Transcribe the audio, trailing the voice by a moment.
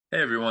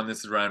Hey everyone,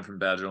 this is Ryan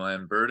from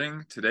Badgerland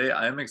Birding. Today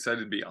I am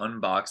excited to be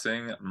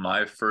unboxing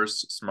my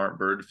first smart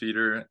bird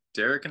feeder.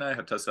 Derek and I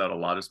have tested out a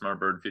lot of smart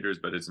bird feeders,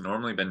 but it's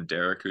normally been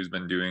Derek who's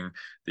been doing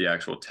the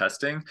actual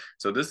testing.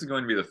 So this is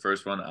going to be the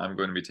first one I'm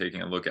going to be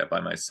taking a look at by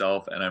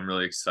myself, and I'm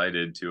really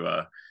excited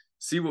to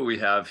see what we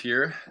have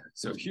here.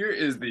 So here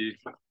is the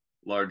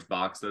large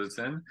box that it's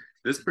in.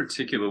 This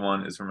particular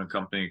one is from a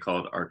company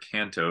called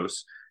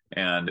Arcantos,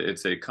 and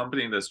it's a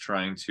company that's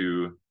trying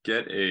to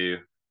get a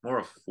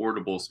more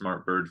affordable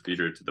smart bird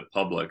feeder to the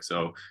public.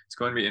 So it's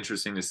going to be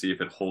interesting to see if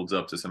it holds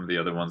up to some of the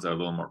other ones that are a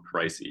little more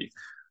pricey.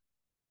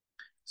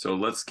 So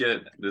let's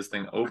get this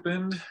thing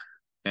opened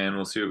and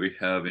we'll see what we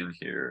have in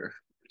here.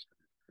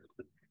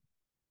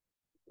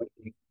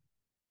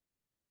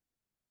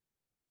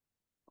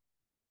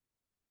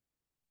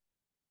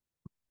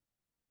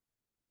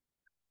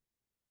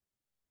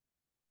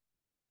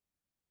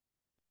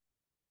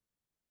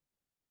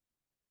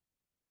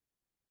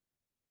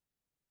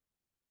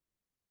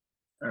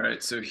 All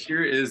right, so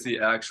here is the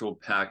actual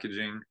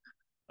packaging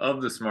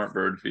of the smart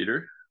bird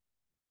feeder.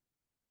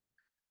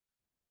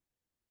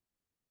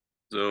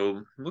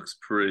 So looks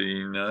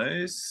pretty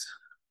nice.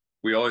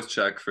 We always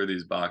check for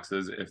these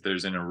boxes if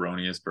there's an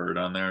erroneous bird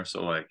on there.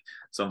 So like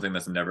something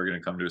that's never going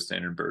to come to a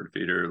standard bird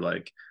feeder,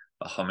 like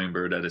a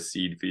hummingbird at a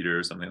seed feeder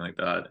or something like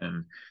that.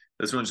 And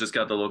this one's just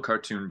got the little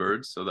cartoon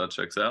birds, so that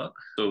checks out.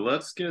 So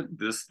let's get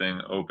this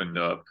thing opened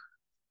up.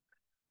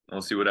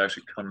 We'll see what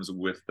actually comes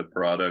with the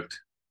product.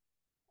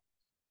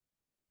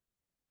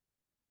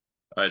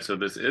 All right, so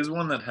this is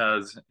one that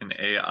has an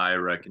AI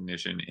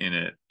recognition in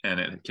it, and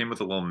it came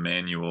with a little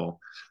manual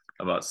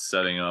about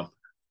setting up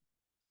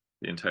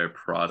the entire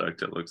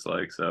product, it looks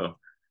like. So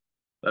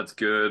that's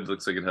good.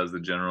 Looks like it has the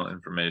general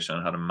information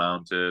on how to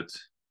mount it.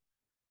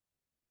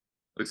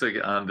 Looks like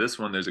on this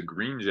one there's a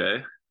green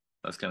jay.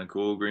 That's kind of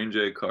cool. Green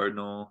jay,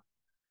 cardinal.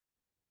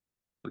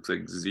 Looks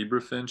like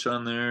zebra finch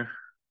on there.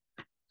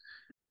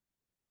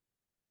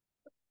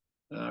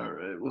 All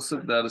right, we'll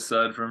set that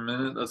aside for a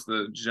minute. That's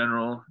the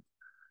general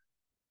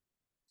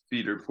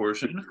feeder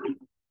portion.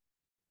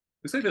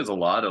 Looks like there's a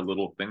lot of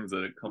little things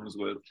that it comes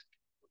with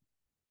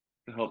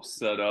to help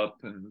set up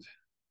and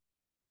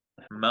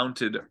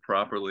mounted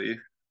properly.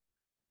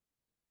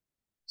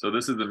 So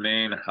this is the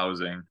main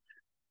housing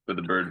for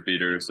the bird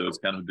feeder. So it's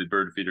kind of the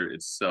bird feeder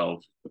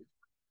itself.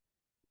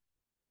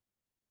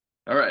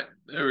 All right,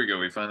 there we go.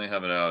 We finally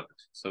have it out.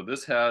 So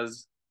this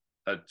has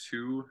a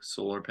two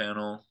solar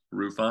panel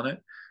roof on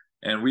it.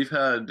 And we've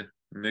had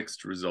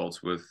mixed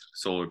results with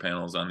solar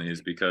panels on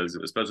these because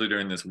especially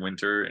during this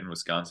winter in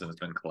Wisconsin, it's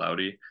been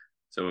cloudy.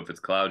 So if it's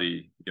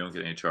cloudy, you don't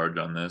get any charge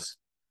on this.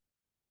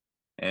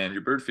 And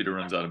your bird feeder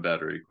runs out of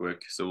battery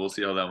quick. So we'll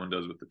see how that one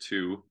does with the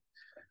two.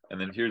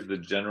 And then here's the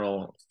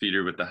general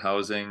feeder with the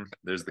housing.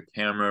 There's the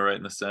camera right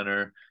in the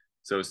center.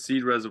 So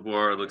seed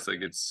reservoir looks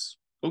like it's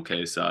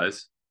okay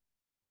size.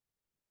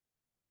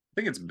 I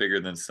think it's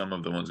bigger than some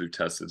of the ones we've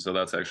tested, so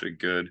that's actually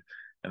good.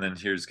 And then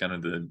here's kind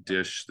of the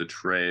dish, the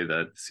tray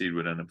that seed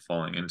would end up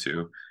falling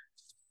into.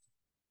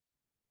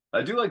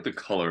 I do like the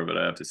color of it,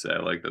 I have to say. I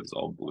like that it's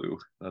all blue.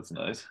 That's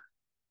nice.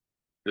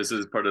 This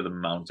is part of the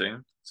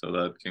mounting, so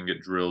that can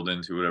get drilled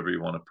into whatever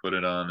you want to put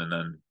it on and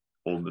then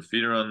hold the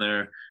feeder on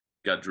there.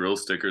 Got drill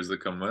stickers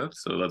that come with,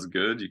 so that's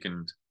good. You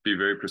can be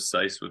very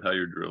precise with how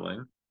you're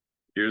drilling.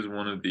 Here's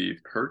one of the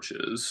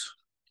perches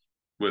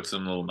with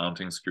some little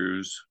mounting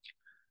screws.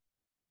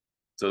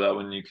 So that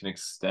when you can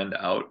extend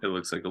out, it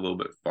looks like a little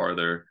bit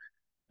farther.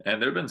 And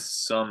there have been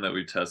some that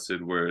we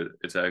tested where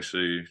it's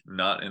actually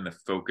not in the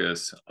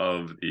focus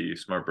of the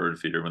smart bird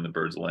feeder when the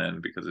birds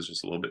land because it's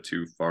just a little bit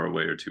too far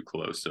away or too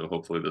close. So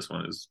hopefully this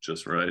one is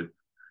just right.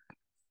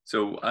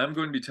 So I'm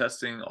going to be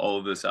testing all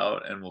of this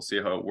out and we'll see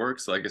how it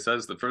works. Like I said,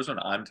 it's the first one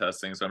I'm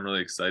testing, so I'm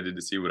really excited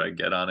to see what I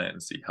get on it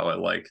and see how I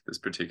like this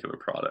particular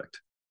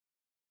product.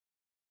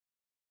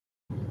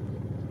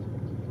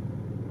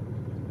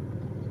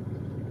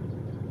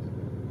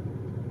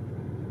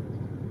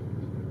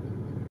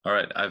 All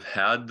right, I've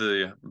had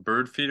the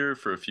bird feeder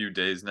for a few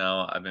days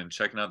now. I've been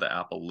checking out the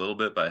app a little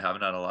bit, but I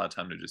haven't had a lot of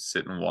time to just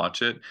sit and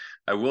watch it.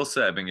 I will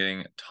say I've been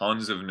getting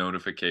tons of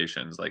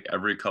notifications like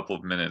every couple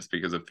of minutes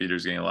because the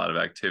feeder's getting a lot of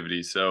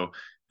activity. So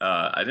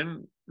I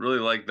didn't really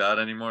like that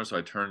anymore, so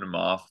I turned them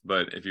off.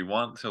 But if you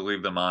want to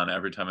leave them on,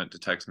 every time it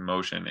detects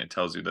motion, it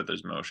tells you that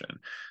there's motion.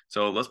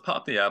 So let's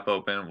pop the app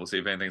open. We'll see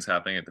if anything's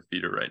happening at the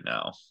feeder right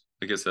now.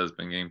 Like I said, it's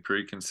been getting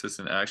pretty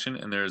consistent action,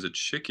 and there is a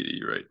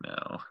chickadee right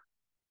now.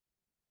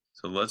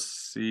 So let's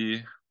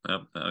see. Oh,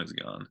 now he's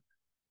gone.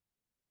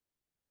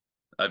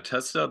 I've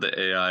tested out the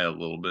AI a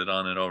little bit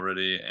on it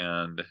already,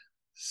 and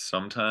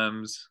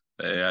sometimes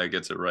the AI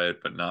gets it right,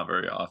 but not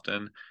very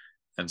often.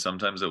 And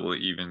sometimes it will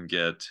even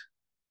get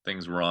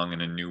things wrong in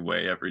a new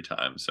way every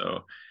time.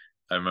 So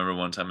I remember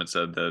one time it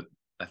said that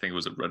I think it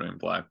was a red-winged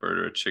blackbird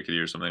or a chickadee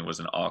or something was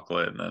an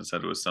auklet, and then it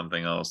said it was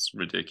something else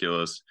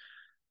ridiculous.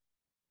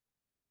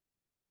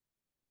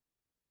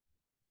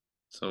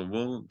 So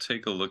we'll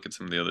take a look at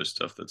some of the other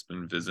stuff that's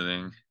been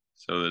visiting.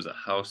 So there's a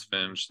house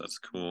finch, that's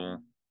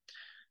cool.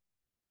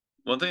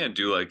 One thing I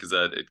do like is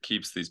that it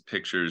keeps these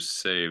pictures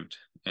saved.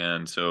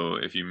 And so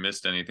if you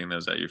missed anything that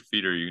was at your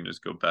feeder, you can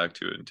just go back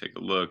to it and take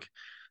a look.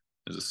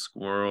 There's a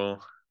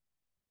squirrel.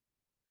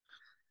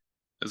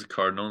 There's a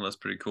cardinal. That's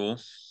pretty cool.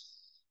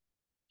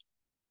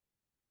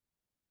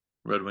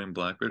 Red-winged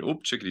blackbird. Oh,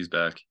 chickadee's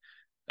back.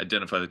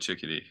 Identify the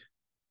chickadee.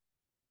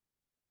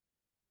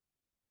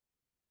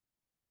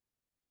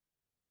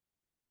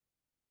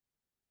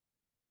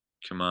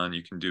 Come on,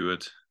 you can do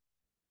it.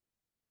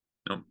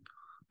 Nope.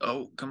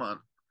 Oh, come on.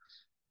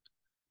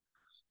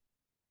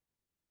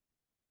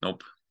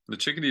 Nope. The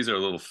chickadees are a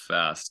little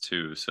fast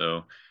too,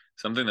 so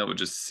something that would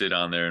just sit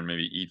on there and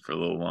maybe eat for a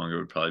little longer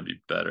would probably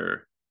be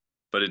better.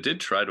 But it did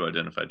try to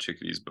identify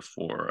chickadees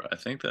before. I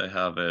think that I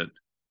have it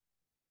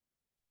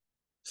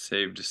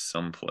saved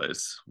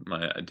someplace,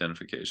 my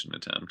identification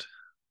attempt.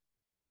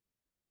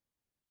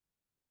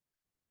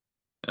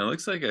 And it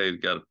looks like I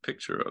got a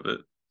picture of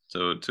it.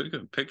 So it took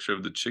a picture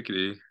of the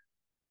chickadee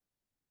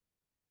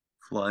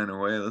flying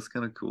away. That's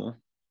kind of cool.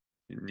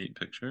 Neat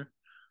picture.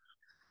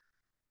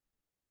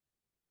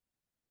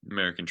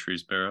 American tree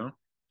sparrow.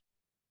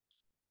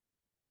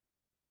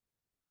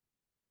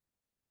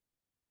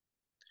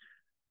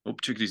 Oh,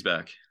 chickadee's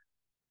back.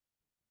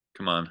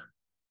 Come on.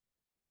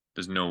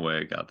 There's no way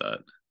I got that.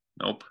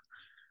 Nope.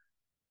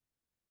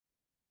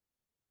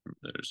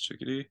 There's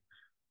chickadee.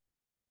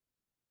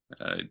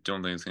 I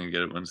don't think it's going to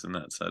get it when it's in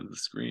that side of the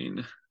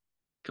screen.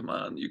 Come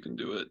on, you can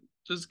do it.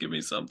 Just give me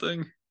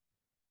something.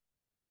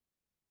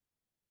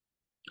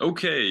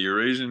 Okay,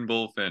 Eurasian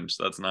bullfinch.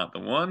 That's not the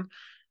one.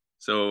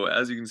 So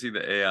as you can see,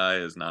 the AI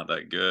is not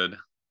that good.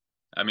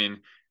 I mean,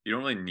 you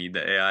don't really need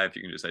the AI if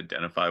you can just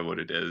identify what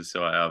it is.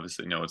 So I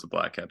obviously know it's a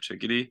black-capped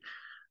chickadee.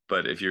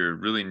 But if you're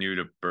really new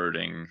to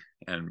birding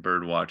and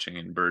bird watching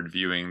and bird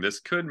viewing, this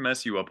could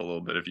mess you up a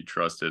little bit if you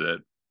trusted it.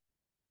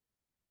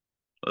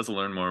 Let's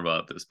learn more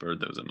about this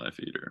bird that was in my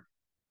feeder.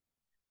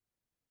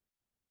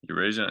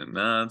 Eurasian,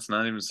 nah, it's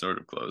not even sort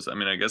of close. I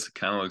mean, I guess it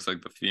kind of looks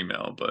like the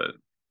female, but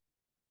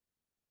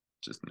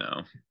just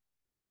no.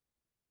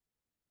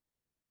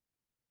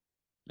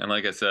 And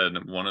like I said,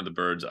 one of the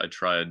birds I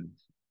tried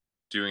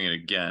doing it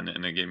again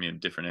and it gave me a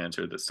different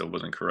answer that still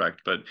wasn't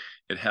correct, but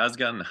it has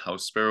gotten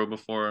house sparrow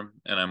before,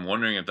 and I'm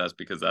wondering if that's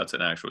because that's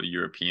an actual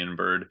European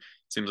bird. It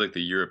seems like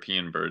the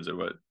European birds are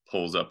what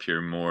pulls up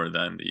here more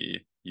than the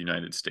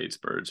United States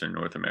birds or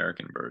North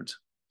American birds.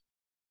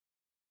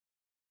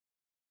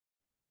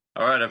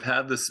 All right, I've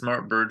had the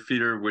smart bird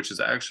feeder, which is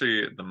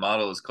actually the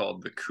model is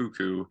called the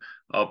Cuckoo,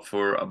 up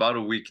for about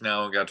a week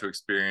now and got to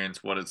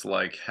experience what it's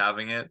like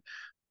having it.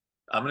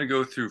 I'm going to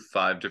go through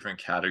 5 different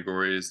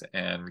categories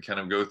and kind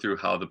of go through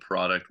how the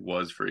product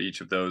was for each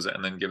of those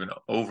and then give an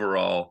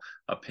overall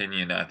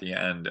opinion at the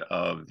end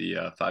of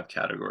the 5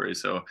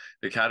 categories. So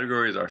the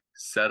categories are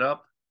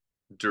setup,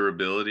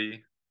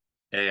 durability,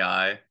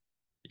 AI,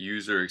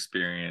 user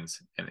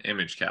experience, and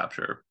image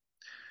capture.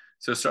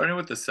 So starting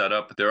with the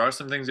setup, there are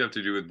some things you have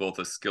to do with both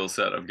a skill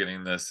set of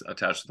getting this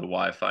attached to the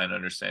Wi-Fi and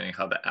understanding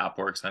how the app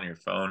works on your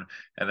phone,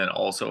 and then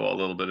also a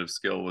little bit of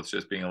skill with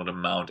just being able to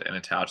mount and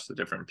attach the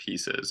different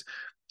pieces.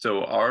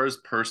 So ours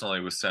personally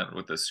was sent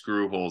with the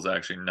screw holes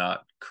actually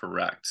not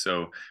correct.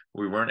 So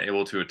we weren't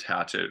able to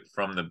attach it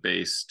from the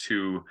base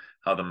to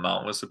how the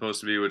mount was supposed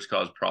to be, which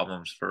caused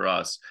problems for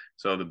us.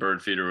 So the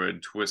bird feeder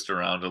would twist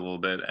around a little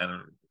bit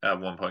and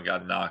at one point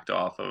got knocked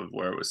off of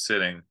where it was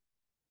sitting.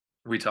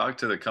 We talked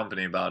to the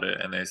company about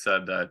it and they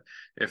said that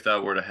if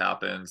that were to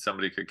happen,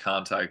 somebody could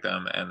contact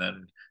them and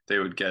then they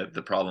would get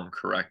the problem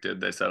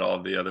corrected. They said all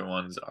of the other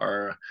ones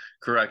are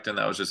correct and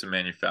that was just a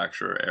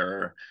manufacturer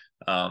error.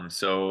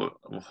 So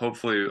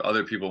hopefully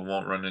other people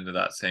won't run into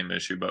that same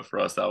issue, but for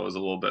us, that was a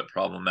little bit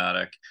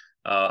problematic.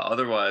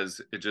 Otherwise,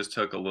 it just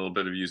took a little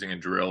bit of using a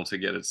drill to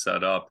get it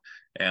set up,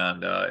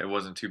 and it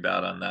wasn't too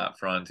bad on that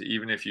front.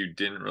 Even if you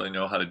didn't really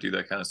know how to do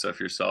that kind of stuff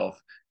yourself,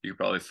 you could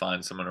probably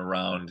find someone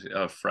around,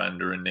 a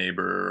friend or a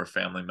neighbor or a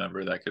family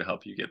member that could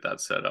help you get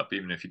that set up,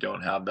 even if you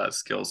don't have that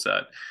skill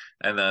set.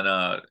 And then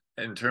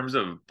in terms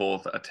of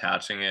both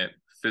attaching it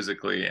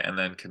physically and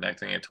then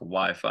connecting it to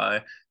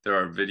Wi-Fi, there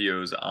are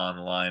videos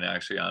online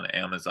actually on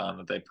Amazon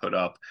that they put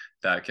up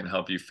that can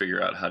help you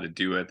figure out how to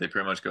do it. They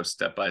pretty much go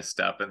step by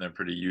step and they're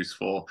pretty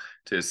useful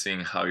to seeing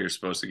how you're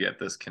supposed to get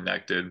this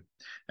connected.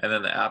 And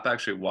then the app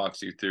actually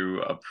walks you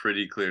through a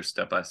pretty clear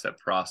step-by-step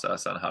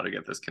process on how to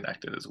get this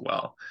connected as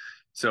well.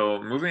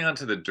 So moving on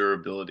to the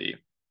durability.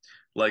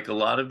 Like a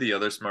lot of the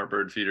other smart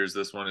bird feeders,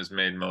 this one is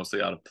made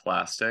mostly out of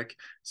plastic.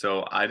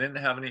 So I didn't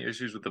have any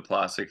issues with the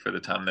plastic for the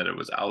time that it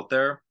was out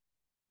there,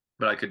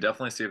 but I could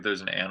definitely see if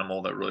there's an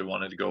animal that really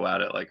wanted to go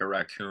at it, like a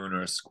raccoon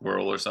or a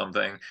squirrel or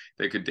something,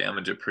 they could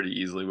damage it pretty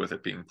easily with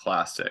it being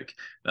plastic.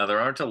 Now, there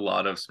aren't a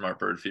lot of smart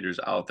bird feeders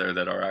out there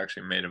that are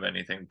actually made of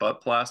anything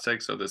but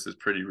plastic, so this is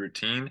pretty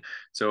routine.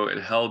 So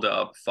it held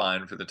up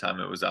fine for the time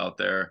it was out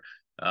there.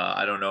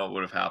 I don't know what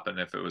would have happened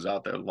if it was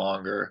out there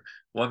longer.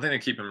 One thing to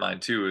keep in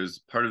mind too is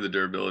part of the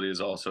durability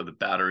is also the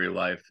battery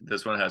life.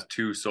 This one has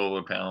 2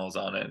 solar panels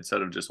on it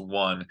instead of just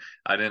one.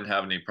 I didn't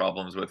have any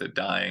problems with it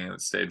dying. It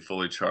stayed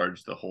fully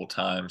charged the whole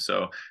time.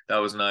 So that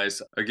was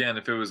nice. Again,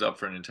 if it was up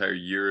for an entire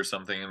year or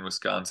something in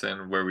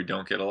Wisconsin where we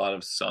don't get a lot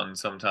of sun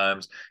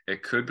sometimes,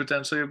 it could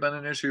potentially have been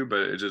an issue,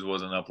 but it just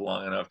wasn't up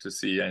long enough to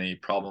see any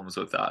problems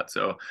with that.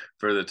 So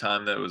for the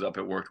time that it was up,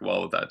 it worked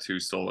well with that 2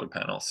 solar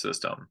panel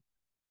system.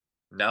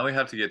 Now we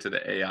have to get to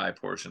the AI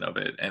portion of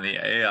it, and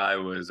the AI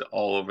was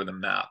all over the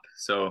map.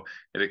 So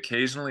it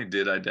occasionally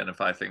did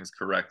identify things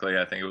correctly.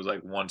 I think it was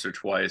like once or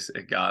twice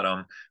it got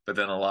them, but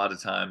then a lot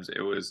of times it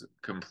was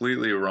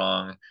completely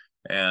wrong,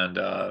 and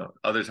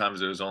other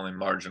times it was only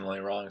marginally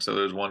wrong. So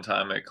there was one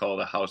time it called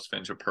a house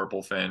finch a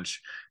purple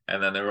finch,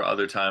 and then there were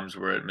other times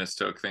where it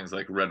mistook things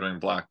like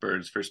red-winged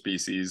blackbirds for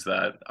species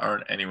that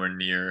aren't anywhere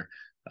near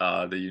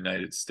the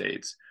United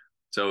States.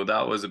 So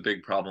that was a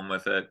big problem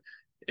with it.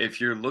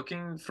 If you're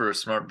looking for a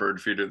smart bird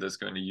feeder that's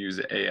going to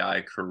use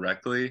AI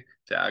correctly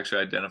to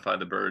actually identify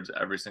the birds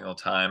every single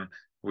time,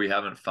 we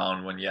haven't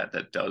found one yet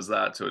that does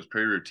that. So it's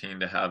pretty routine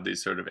to have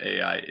these sort of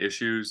AI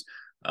issues.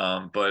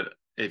 But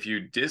if you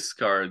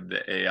discard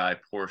the AI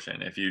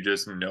portion, if you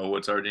just know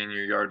what's already in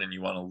your yard and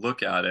you want to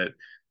look at it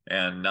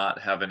and not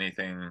have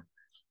anything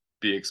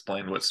be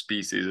explained what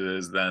species it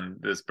is, then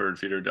this bird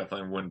feeder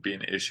definitely wouldn't be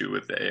an issue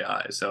with the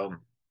AI. So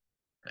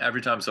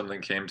every time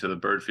something came to the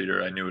bird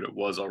feeder, I knew what it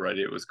was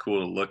already. It was cool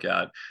to look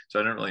at. So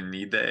I didn't really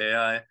need the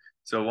AI.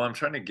 So what I'm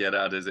trying to get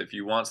at is if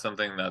you want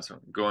something that's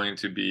going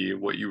to be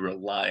what you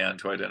rely on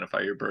to identify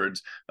your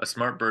birds, a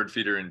smart bird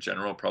feeder in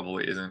general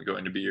probably isn't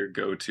going to be your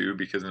go-to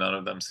because none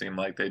of them seem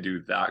like they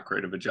do that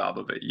great of a job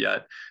of it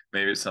yet.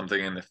 Maybe it's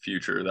something in the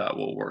future that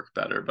will work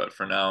better. But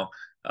for now,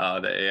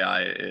 the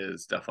AI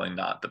is definitely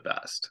not the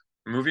best.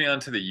 Moving on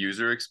to the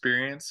user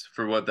experience,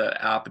 for what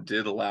that app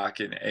did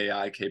lack in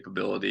AI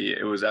capability,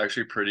 it was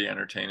actually pretty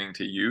entertaining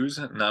to use.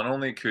 Not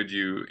only could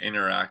you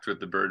interact with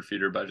the bird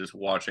feeder by just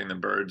watching the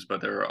birds,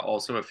 but there are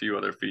also a few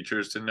other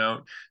features to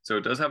note. So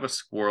it does have a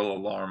squirrel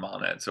alarm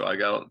on it. So I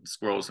got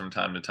squirrels from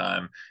time to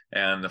time,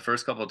 and the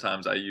first couple of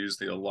times I used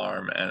the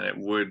alarm and it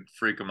would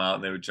freak them out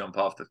and they would jump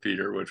off the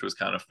feeder, which was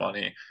kind of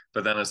funny.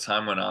 But then as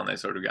time went on, they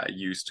sort of got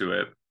used to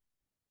it.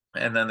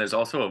 And then there's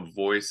also a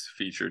voice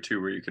feature too,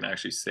 where you can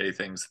actually say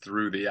things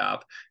through the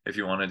app if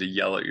you wanted to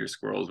yell at your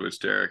squirrels, which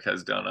Derek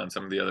has done on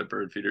some of the other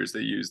bird feeders. They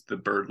use the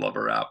Bird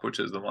Lover app, which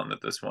is the one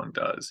that this one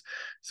does.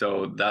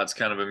 So that's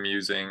kind of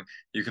amusing.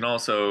 You can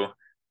also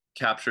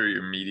capture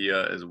your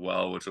media as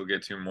well, which we'll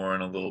get to more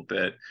in a little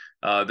bit.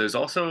 There's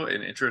also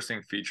an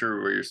interesting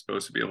feature where you're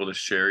supposed to be able to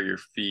share your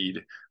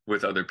feed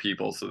with other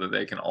people so that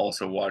they can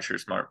also watch your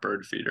smart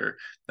bird feeder.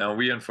 Now,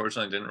 we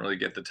unfortunately didn't really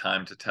get the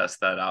time to test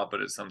that out,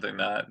 but it's something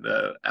that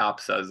the app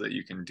says that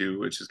you can do,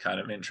 which is kind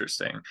of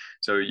interesting.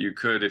 So you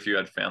could, if you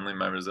had family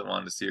members that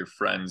wanted to see your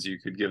friends, you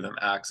could give them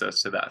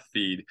access to that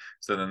feed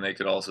so then they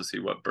could also see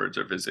what birds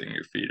are visiting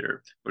your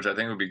feeder, which I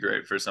think would be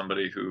great for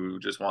somebody who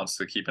just wants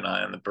to keep an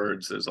eye on the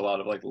birds. There's a lot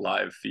of like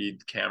live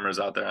feed cameras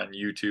out there on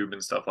YouTube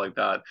and stuff like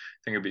that.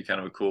 I think it'd be kind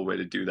of a cool way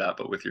to do that,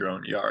 but with your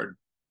own yard.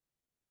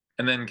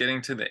 And then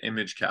getting to the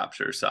image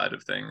capture side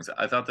of things,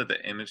 I thought that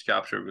the image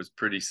capture was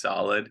pretty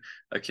solid.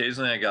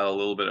 Occasionally, I got a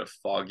little bit of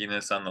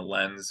fogginess on the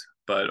lens,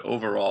 but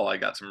overall, I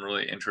got some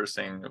really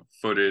interesting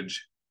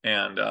footage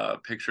and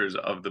pictures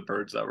of the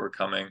birds that were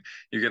coming.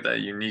 You get that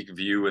unique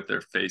view with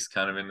their face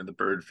kind of into the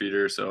bird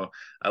feeder. So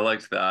I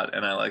liked that.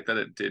 And I like that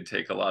it did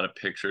take a lot of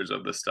pictures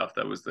of the stuff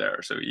that was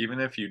there. So even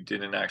if you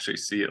didn't actually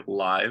see it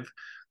live,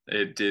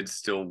 it did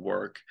still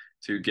work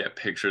to get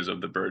pictures of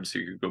the birds so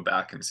you could go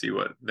back and see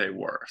what they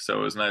were. So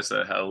it was nice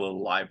that it had a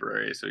little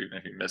library. So even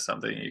if you miss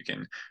something, you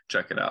can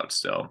check it out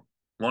still.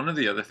 One of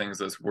the other things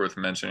that's worth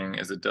mentioning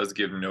is it does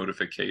give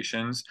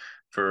notifications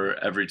for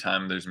every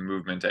time there's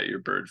movement at your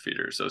bird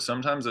feeder. So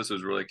sometimes this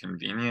was really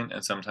convenient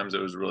and sometimes it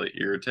was really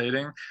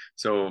irritating.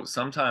 So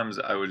sometimes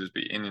I would just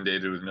be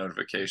inundated with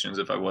notifications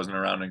if I wasn't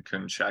around and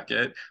couldn't check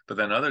it. But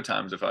then other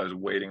times if I was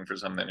waiting for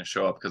something to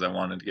show up because I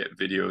wanted to get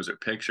videos or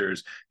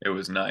pictures, it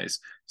was nice.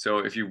 So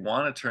if you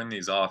want to turn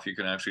these off, you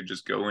can actually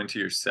just go into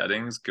your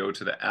settings, go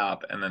to the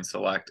app, and then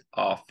select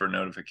off for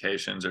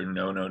notifications or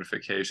no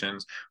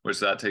notifications, which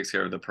that takes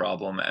care of the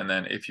problem. And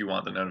then if you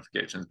want the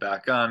notifications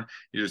back on,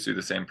 you just do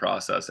the same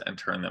process and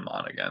turn them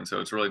on again. So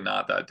it's really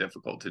not that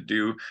difficult to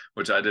do,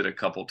 which I did a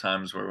couple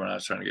times where when I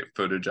was trying to get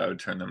footage, I would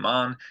turn them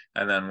on.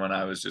 And then when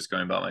I was just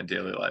going about my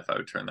daily life, I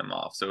would turn them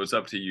off. So it's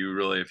up to you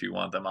really if you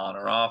want them on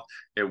or off.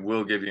 It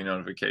will give you a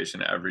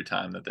notification every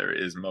time that there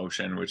is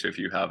motion, which if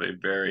you have a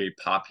very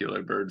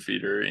popular bird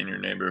feeder in your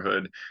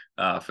neighborhood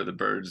for the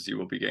birds, you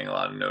will be getting a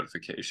lot of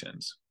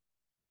notifications.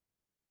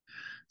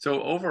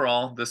 So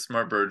overall, this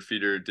smart bird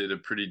feeder did a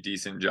pretty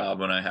decent job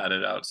when I had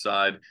it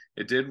outside.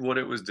 It did what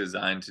it was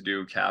designed to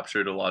do,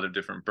 captured a lot of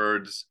different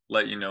birds,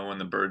 let you know when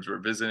the birds were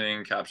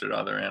visiting, captured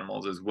other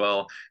animals as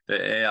well.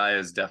 The AI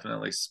is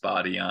definitely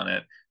spotty on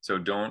it, so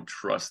don't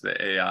trust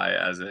the AI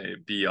as a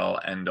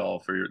be-all, end-all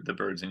for the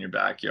birds in your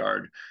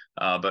backyard.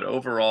 But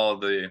overall,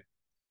 the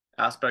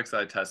aspects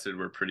that I tested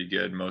were pretty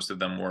good. Most of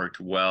them worked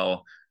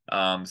well.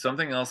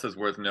 Something else that's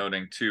worth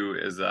noting too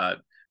is that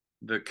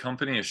the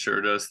company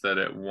assured us that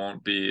it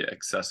won't be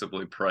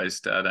excessively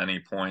priced at any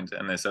point,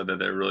 and they said that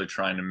they're really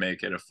trying to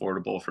make it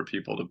affordable for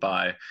people to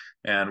buy.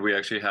 And we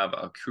actually have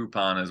a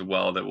coupon as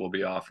well that we'll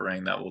be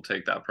offering that will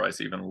take that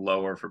price even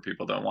lower for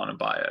people that want to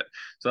buy it.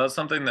 So that's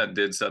something that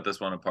did set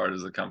this one apart,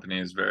 as the company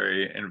is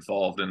very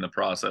involved in the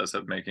process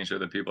of making sure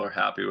that people are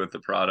happy with the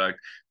product.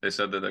 They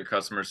said that their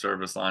customer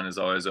service line is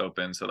always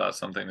open, so that's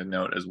something to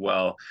note as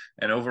well.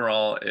 And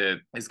overall, it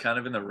is kind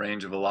of in the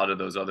range of a lot of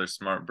those other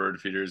smart bird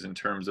feeders in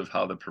terms of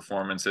how the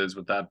performance is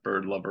with that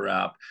bird lover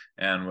app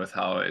and with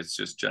how it's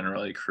just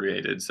generally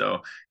created.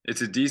 So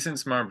it's a decent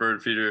smart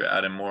bird feeder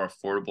at a more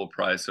affordable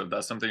price. So if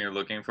that's something you're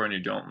looking for and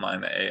you don't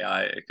mind the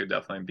AI, it could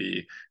definitely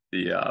be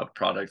the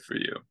product for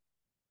you.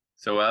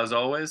 So as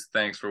always,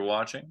 thanks for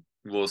watching.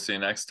 We'll see you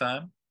next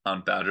time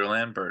on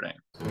Badgerland Birding.